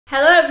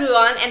Hello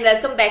everyone and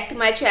welcome back to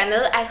my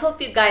channel. I hope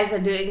you guys are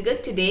doing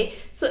good today.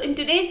 So in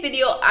today's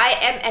video, I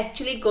am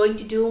actually going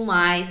to do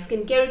my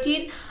skincare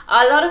routine.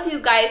 A lot of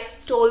you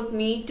guys told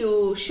me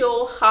to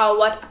show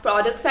what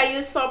products I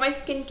use for my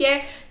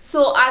skincare.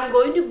 So I'm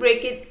going to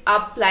break it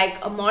up like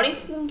a morning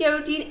skincare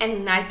routine and a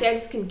nighttime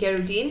skincare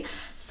routine.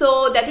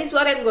 So that is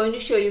what I'm going to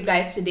show you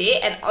guys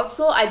today. And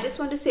also I just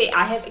want to say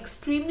I have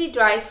extremely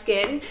dry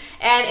skin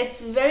and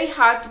it's very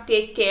hard to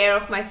take care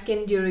of my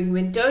skin during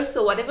winter.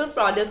 So whatever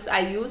products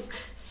I use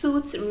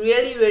suits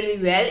really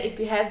well if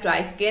you have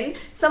dry skin.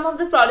 Some of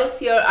the products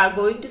here are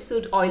going to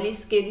suit oily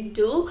skin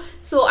too,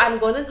 so I'm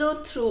gonna go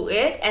through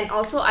it. And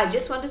also I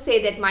just want to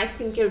say that my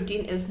skincare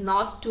routine is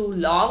not too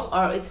long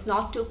or it's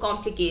not too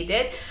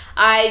complicated.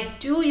 I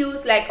do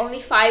use like only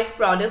 5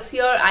 products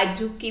here. I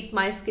do keep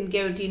my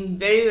skincare routine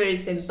very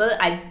simple.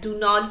 I do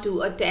not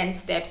do a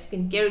 10-step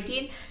skincare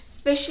routine,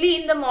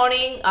 especially in the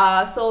morning.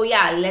 So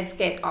yeah, let's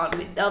get on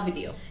with the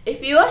video.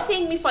 If you are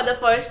seeing me for the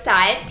first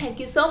time, thank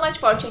you so much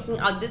for checking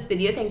out this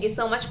video. Thank you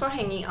so much for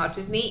hanging out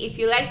with me. If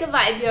you like the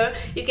vibe here,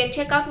 you can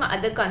check out my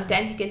other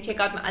content, you can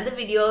check out my other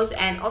videos,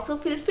 and also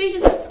feel free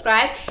to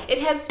subscribe. It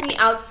helps me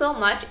out so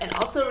much, and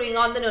also ring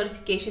on the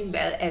notification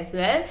bell as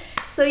well.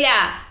 So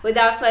yeah,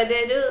 without further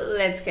ado,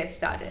 let's get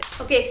started.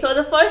 Okay, so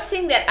the first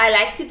thing that I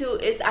like to do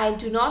is I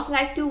do not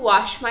like to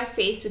wash my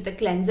face with the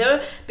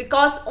cleanser,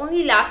 because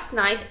only last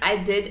night I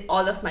did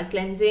all of my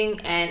cleansing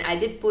and I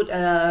did put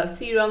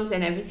serums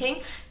and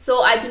everything.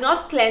 So I do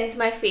not cleanse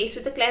my face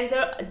with the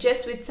cleanser,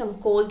 just with some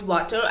cold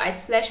water. I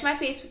splash my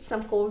face with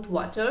some cold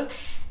water,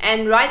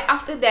 and right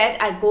after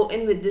that I go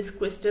in with this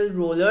crystal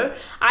roller.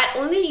 I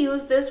only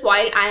use this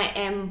while I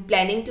am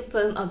planning to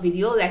film a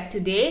video like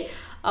today.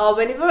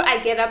 Whenever I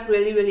get up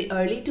really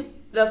early to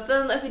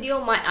film a video,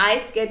 my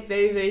eyes get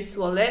very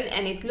swollen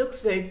and it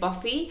looks very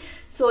puffy.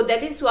 So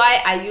that is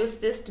why I use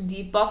this to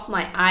depuff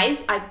my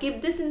eyes. I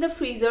keep this in the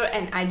freezer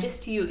and I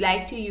just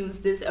like to use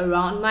this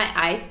around my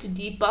eyes to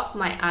depuff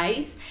my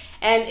eyes,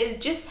 and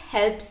it just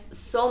helps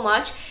so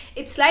much.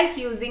 It's like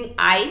using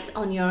ice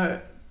on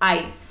your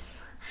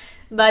eyes.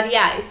 But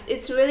yeah,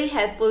 it's really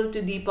helpful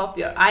to depuff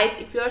your eyes.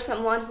 If you're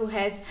someone who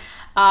has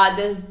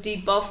those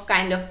depuff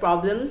kind of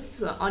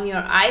problems on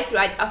your eyes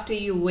right after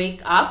you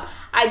wake up,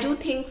 I do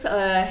think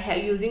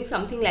using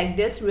something like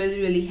this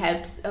really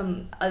helps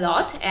a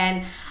lot.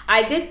 And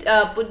I did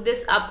put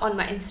this up on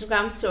my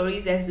Instagram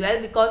stories as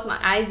well, because my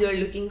eyes were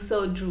looking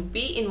so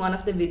droopy in one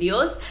of the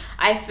videos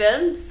I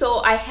filmed. So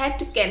I had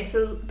to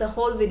cancel the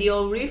whole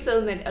video,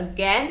 refilm it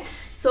again.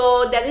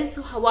 So that is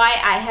why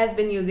I have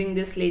been using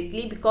this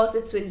lately, because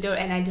it's winter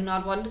and I do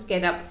not want to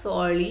get up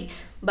so early.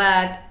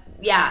 But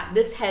yeah,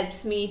 this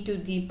helps me to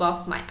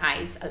depuff my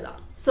eyes a lot.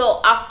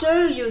 So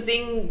after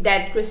using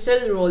that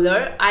crystal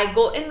roller, I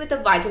go in with a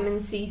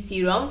vitamin C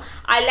serum.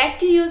 I like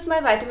to use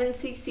my vitamin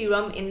C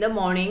serum in the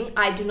morning.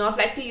 I do not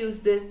like to use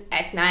this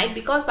at night,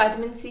 because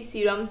vitamin C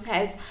serum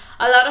has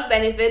a lot of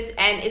benefits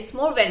and it's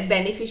more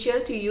beneficial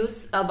to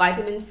use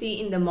vitamin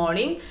C in the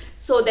morning.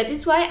 So that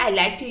is why I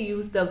like to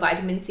use the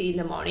vitamin C in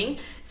the morning.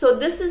 So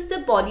this is the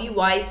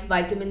BODYWISE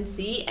vitamin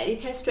C.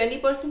 It has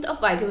 20% of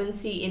vitamin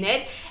C in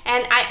it.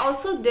 And I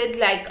also did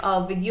like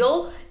a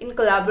video in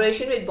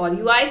collaboration with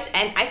BODYWISE,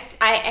 and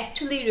I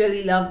actually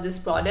really love this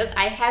product.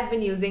 I have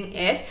been using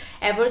it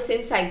ever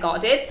since I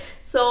got it.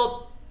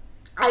 So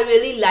I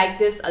really like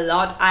this a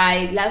lot.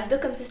 I love the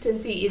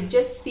consistency. It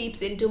just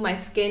seeps into my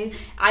skin.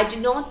 I do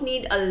not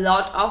need a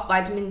lot of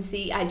vitamin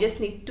C. I just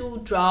need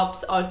 2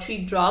 drops or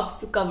 3 drops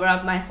to cover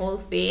up my whole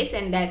face,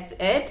 and that's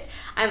it.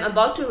 I'm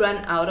about to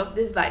run out of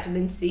this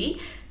vitamin C.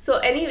 So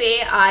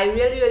anyway, I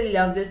really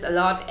love this a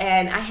lot,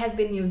 and I have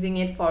been using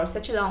it for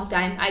such a long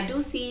time. I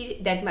do see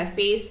that my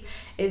face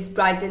is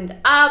brightened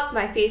up,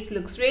 my face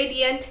looks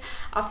radiant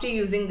after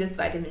using this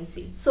vitamin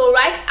C. So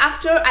right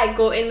after I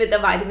go in with the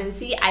vitamin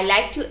C, I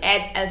like to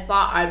add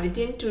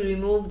Arbutin to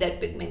remove that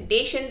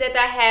pigmentation that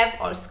I have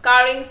or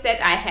scarrings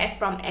that I have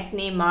from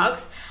acne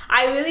marks.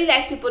 I really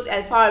like to put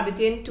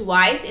Arbutin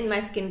twice in my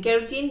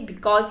skincare routine,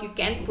 because you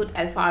can put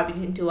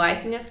Arbutin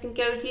twice in your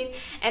skincare routine.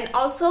 And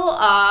also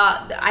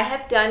I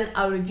have done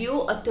a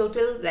review, a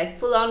total like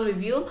full-on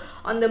review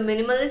on the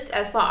Minimalist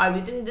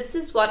Arbutin. This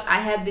is what I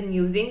have been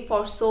using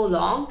for so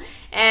long,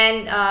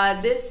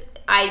 and this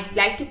I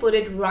like to put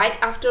it right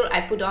after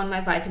I put on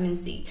my vitamin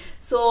C.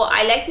 So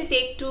I like to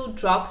take 2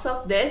 drops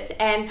of this,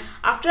 and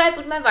after I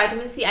put my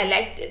vitamin C, I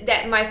like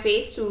that my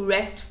face to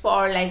rest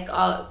for like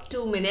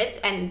 2 minutes,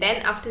 and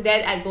then after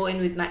that I go in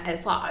with my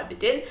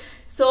Arbutin.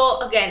 So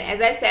again, as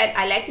I said,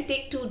 I like to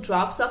take 2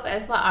 drops of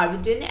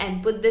Arbutin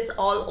and put this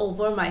all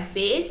over my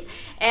face,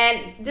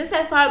 and this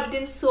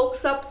Arbutin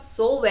soaks up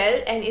so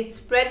well and it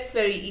spreads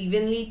very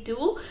evenly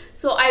too.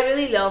 So I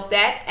really love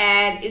that,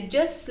 and it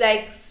just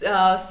like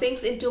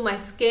sinks into my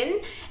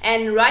skin.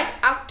 And right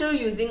after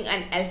using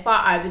an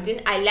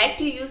Arbutin, I like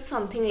to use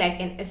something like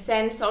an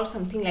essence or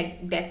something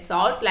like that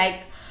sort,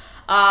 like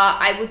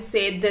I would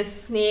say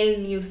this Snail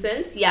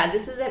Mucin. Yeah,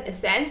 this is an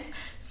essence.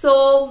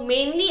 So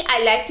mainly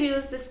I like to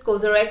use this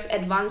Cosrx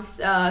Advanced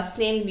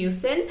Snail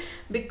Mucin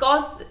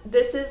because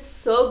this is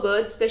so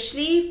good,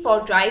 especially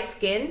for dry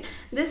skin.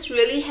 This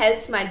really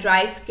helps my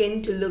dry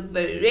skin to look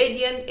very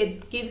radiant.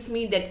 It gives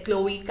me that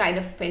glowy kind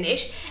of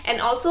finish,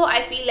 and also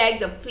I feel like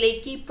the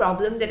flaky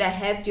problem that I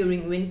have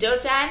during winter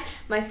time,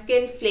 my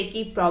skin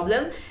flaky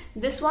problem,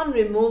 this one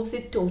removes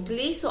it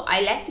totally. So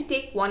I like to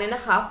take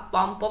 1.5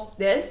 pump of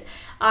this.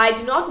 I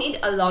do not need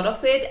a lot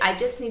of it. I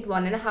just need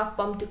 1.5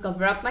 pump to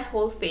cover up my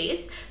whole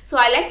face. So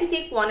I like to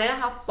take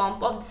 1.5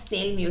 pump of the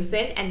Snail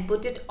Mucin and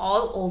put it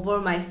all over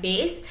my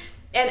face.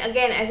 And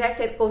again, as I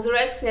said,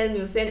 Cosrx Snail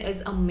Mucin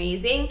is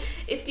amazing.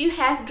 If you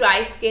have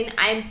dry skin,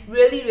 I'm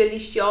really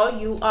sure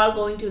you are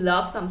going to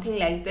love something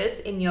like this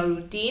in your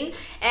routine.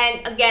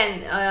 And again,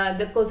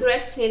 the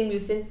Cosrx Snail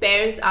Mucin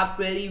pairs up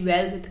really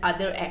well with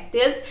other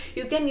actives.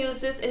 You can use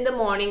this in the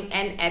morning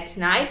and at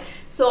night.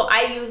 So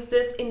I use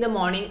this in the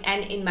morning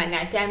and in my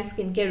nighttime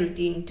skincare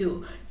routine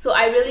too. So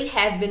I really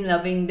have been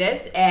loving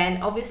this,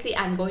 and obviously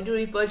I'm going to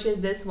repurchase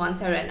this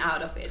once I run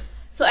out of it.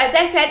 So as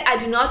I said, I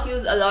do not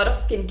use a lot of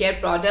skincare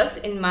products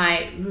in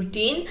my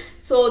routine.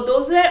 So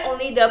those were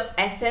only the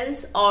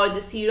essence or the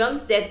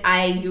serums that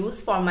I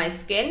use for my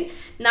skin.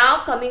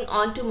 Now coming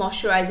on to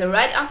moisturizer.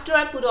 Right after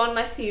I put on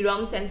my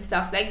serums and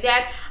stuff like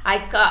that,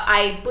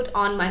 I put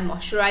on my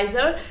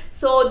moisturizer.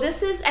 So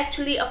this is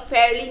actually a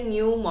fairly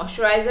new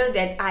moisturizer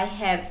that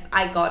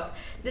I got.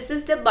 This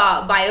is the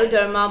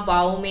Bioderma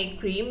Baume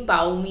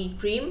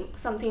cream,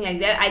 something like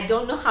that. I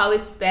don't know how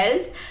it's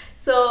spelled.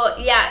 So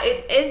yeah,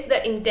 it is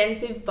the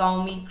intensive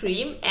balmy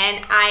cream,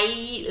 and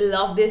I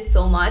love this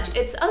so much.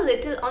 It's a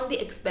little on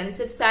the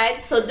expensive side.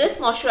 So this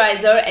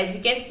moisturizer, as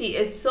you can see,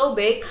 it's so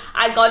big.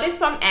 I got it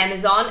from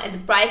Amazon at the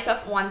price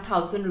of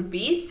 1000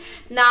 rupees.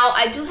 Now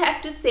I do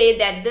have to say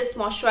that this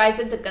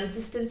moisturizer, the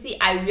consistency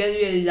I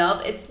really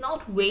love. It's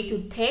not way too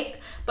thick,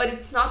 but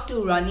it's not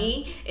too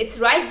runny. It's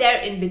right there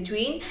in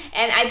between.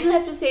 And I do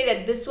have to say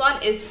that this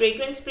one is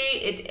fragrance free.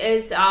 It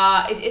is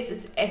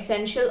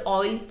essential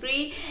oil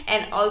free,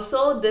 and also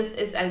this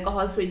is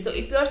alcohol free. So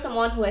if you're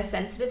someone who has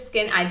sensitive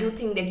skin, I do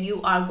think that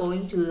you are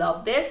going to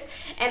love this.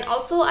 And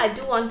also I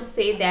do want to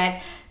say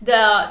that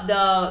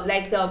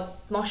the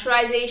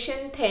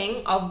moisturization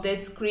thing of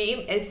this cream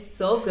is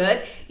so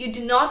good. You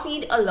do not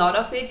need a lot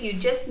of it. You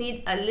just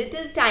need a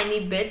little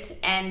tiny bit,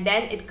 and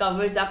then it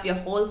covers up your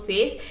whole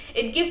face.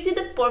 It gives you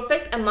the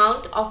perfect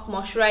amount of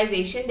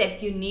moisturization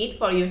that you need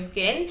for your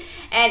skin,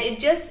 and it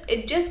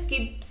just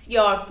keeps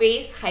your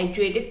face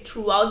hydrated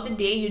throughout the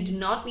day. You do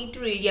not need to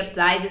really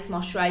apply this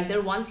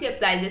moisturizer. Once you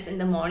apply this in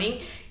the morning,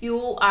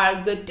 you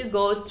are good to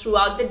go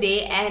throughout the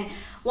day. And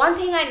one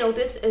thing I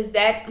noticed is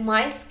that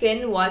my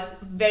skin was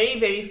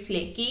very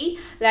flaky.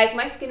 Like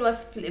my skin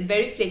was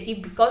very flaky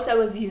because I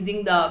was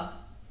using the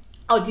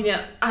the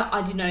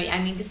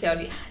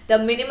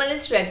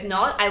Minimalist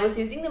retinol. I was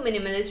using the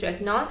Minimalist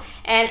retinol,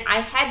 and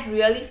I had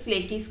really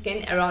flaky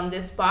skin around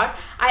this part.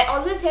 I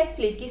always have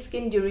flaky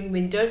skin during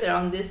winters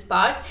around this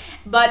part,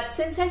 but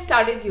since I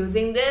started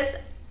using this,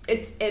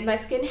 my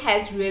skin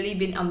has really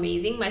been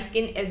amazing. My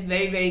skin is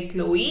very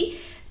glowy.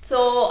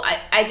 So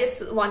I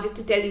just wanted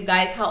to tell you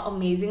guys how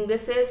amazing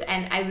this is,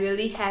 and I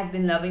really have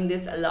been loving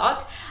this a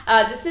lot.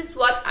 This is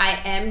what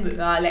I am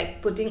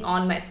like putting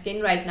on my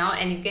skin right now,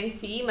 and you can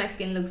see my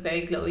skin looks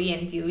very glowy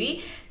and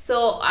dewy.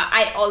 So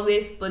I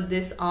always put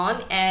this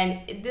on,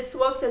 and this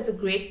works as a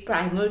great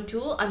primer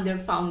too under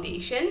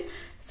foundation.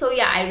 So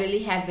yeah, I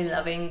really have been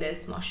loving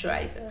this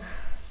moisturizer.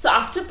 So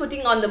after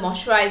putting on the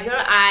moisturizer,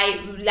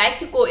 I like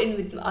to go in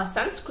with a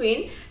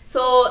sunscreen.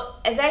 So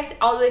as I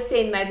always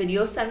say in my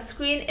video,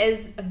 sunscreen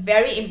is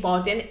very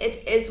important.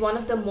 It is one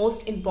of the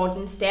most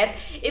important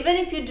steps. Even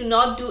if you do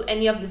not do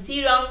any of the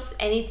serums,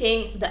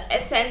 anything, the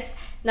essence,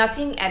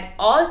 nothing at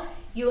all,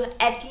 you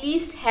at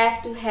least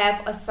have to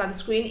have a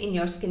sunscreen in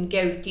your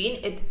skincare routine.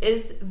 It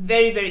is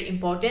very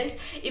important.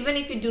 Even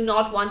if you do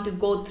not want to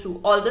go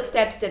through all the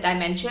steps that I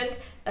mentioned,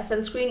 a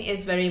sunscreen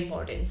is very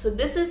important. So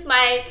this is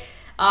my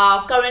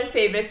current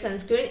favorite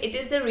sunscreen. It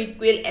is the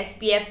Recoil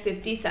SPF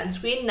 50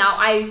 sunscreen. Now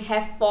I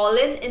have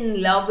fallen in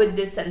love with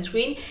this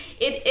sunscreen.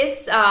 It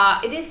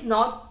is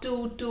not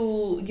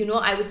too you know,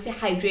 I would say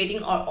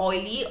hydrating or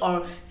oily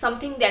or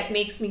something that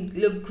makes me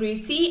look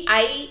greasy.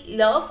 I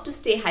love to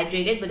stay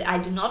hydrated, but I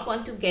do not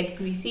want to get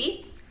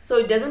greasy, so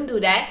it doesn't do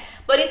that.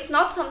 But it's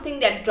not something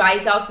that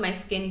dries out my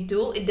skin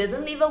too. It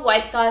doesn't leave a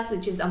white cast,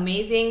 which is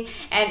amazing,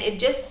 and it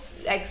just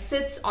like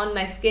sits on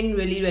my skin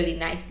really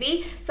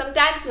nicely.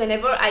 Sometimes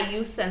whenever I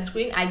use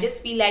sunscreen, I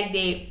just feel like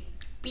they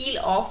peel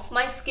off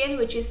my skin,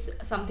 which is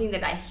something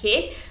that I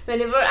hate.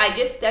 Whenever I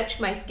just touch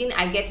my skin,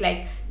 I get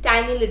like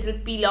tiny little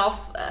peel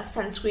off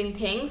sunscreen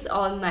things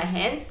on my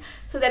hands.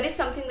 So that is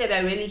something that I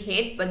really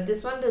hate, but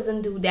this one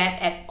doesn't do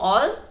that at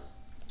all,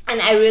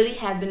 and I really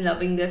have been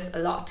loving this a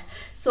lot.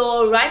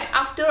 So right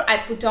after I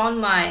put on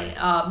my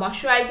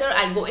moisturizer,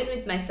 I go in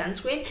with my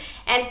sunscreen.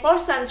 And for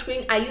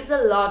sunscreen, I use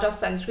a lot of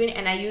sunscreen,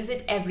 and I use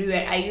it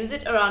everywhere. I use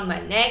it around my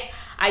neck,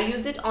 I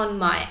use it on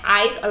my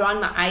eyes, around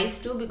my eyes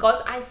too,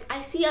 because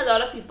I see a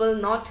lot of people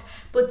not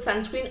put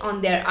sunscreen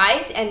on their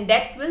eyes, and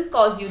that will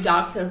cause you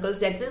dark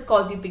circles, that will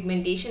cause you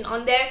pigmentation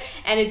on there,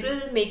 and it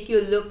will make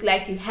you look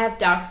like you have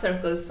dark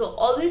circles. So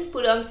always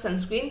put on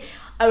sunscreen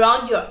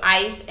around your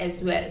eyes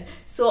as well.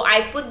 So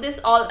I put this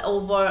all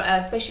over,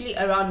 especially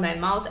around my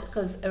mouth,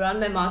 because around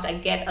my mouth I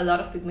get a lot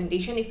of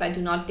pigmentation if I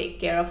do not take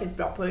care of it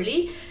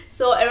properly.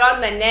 So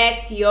around my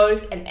neck,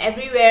 ears, and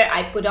everywhere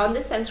I put on the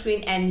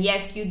sunscreen. And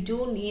yes, you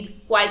do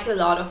need quite a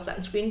lot of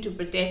sunscreen to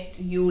protect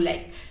you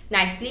like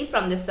nicely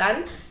from the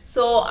sun.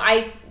 So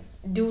I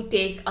do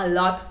take a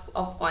lot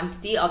of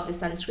quantity of the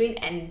sunscreen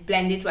and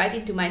blend it right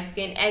into my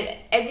skin, and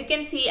as you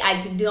can see,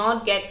 I did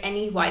not get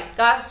any white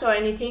cast or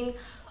anything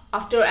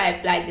after I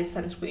applied this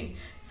sunscreen.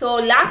 So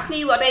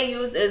lastly, what I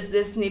use is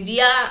this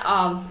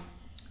Nivea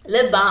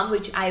lip balm,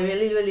 which I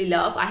really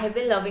love. I have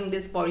been loving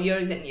this for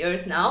years and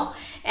years now,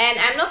 and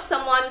I'm not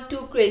someone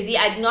too crazy.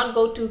 I do not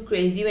go too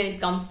crazy when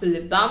it comes to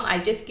lip balm. I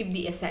just keep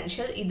the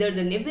essential, either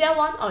the Nivea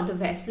one or the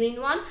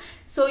Vaseline one.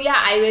 So yeah,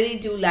 I really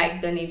do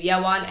like the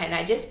Nivea one, and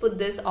I just put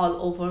this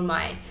all over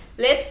my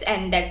lips,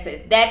 and that's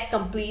it. That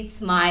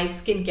completes my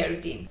skincare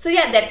routine. So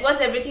yeah, that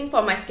was everything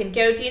for my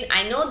skincare routine.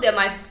 I know that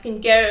my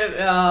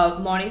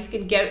skincare morning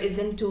skincare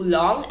isn't too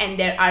long and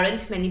there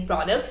aren't many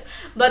products,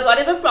 but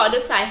whatever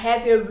products I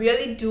have here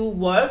really do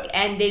work,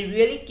 and they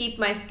really keep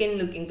my skin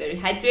looking very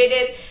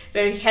hydrated,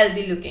 very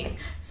healthy looking.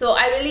 So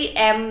I really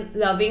am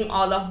loving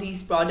all of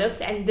these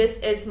products, and this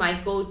is my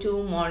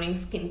go-to morning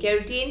skincare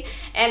routine.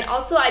 And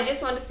also I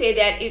just want to say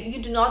that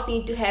you do not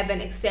need to have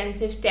an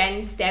extensive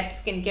 10-step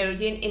skincare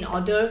routine in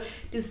order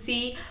to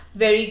see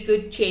very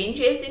good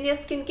changes in your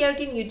skincare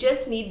routine. You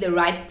just need the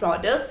right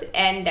products,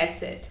 and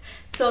that's it.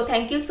 So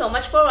thank you so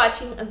much for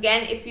watching.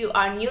 Again, if you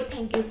are new,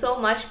 thank you so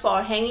much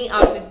for hanging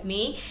out with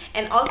me,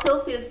 and also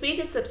feel free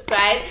to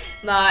subscribe.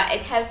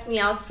 It helps me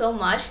out so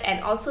much,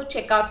 and also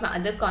check out my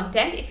other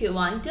content if you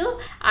want to.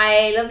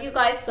 I love you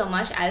guys so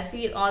much. I'll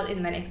see you all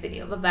in my next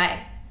video. Bye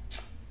bye.